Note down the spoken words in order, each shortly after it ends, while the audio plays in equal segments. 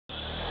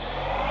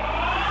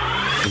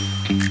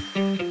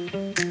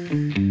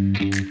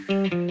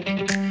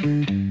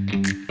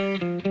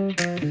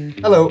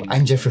Hello,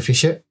 I'm Jeffrey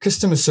Fisher,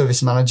 Customer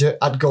Service Manager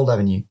at Gold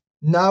Avenue.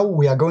 Now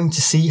we are going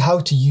to see how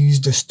to use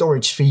the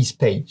storage fees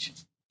page.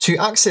 To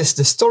access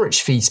the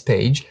storage fees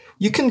page,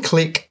 you can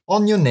click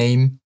on your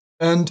name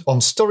and on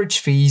storage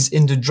fees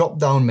in the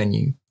drop-down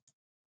menu.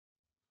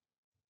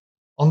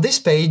 On this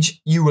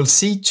page, you will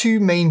see two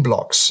main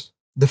blocks.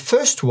 The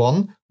first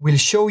one will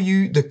show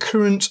you the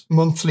current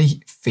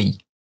monthly fee.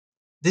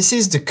 This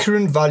is the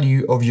current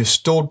value of your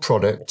stored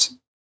product,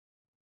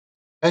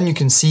 and you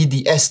can see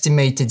the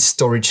estimated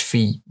storage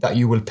fee that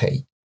you will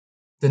pay.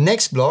 The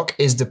next block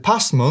is the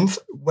past month,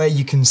 where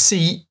you can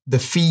see the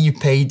fee you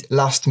paid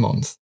last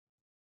month.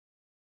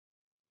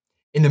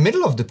 In the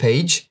middle of the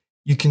page,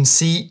 you can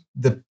see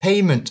the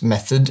payment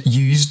method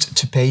used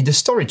to pay the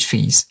storage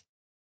fees.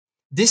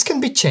 This can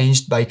be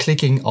changed by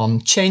clicking on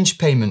Change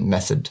Payment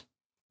Method.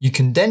 You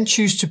can then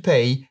choose to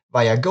pay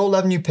via Gold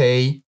Avenue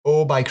Pay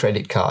or by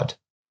credit card.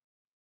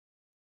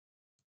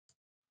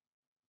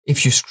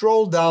 If you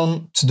scroll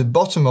down to the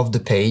bottom of the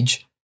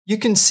page, you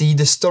can see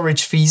the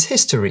storage fees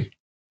history.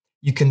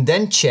 You can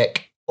then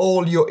check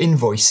all your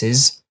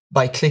invoices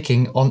by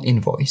clicking on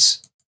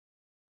Invoice.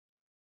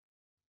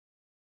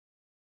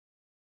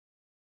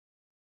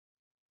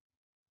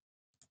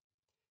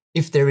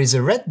 If there is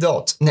a red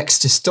dot next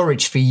to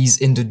storage fees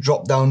in the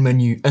drop-down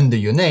menu under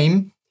your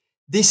name,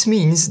 this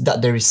means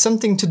that there is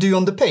something to do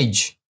on the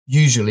page.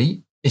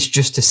 Usually, it's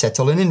just to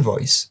settle an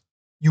invoice.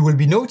 You will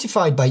be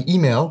notified by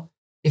email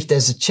if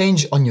there's a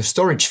change on your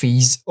storage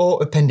fees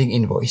or a pending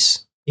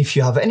invoice. If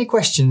you have any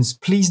questions,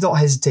 please don't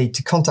hesitate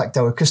to contact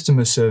our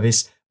customer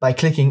service by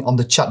clicking on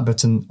the chat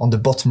button on the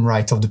bottom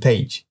right of the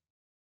page.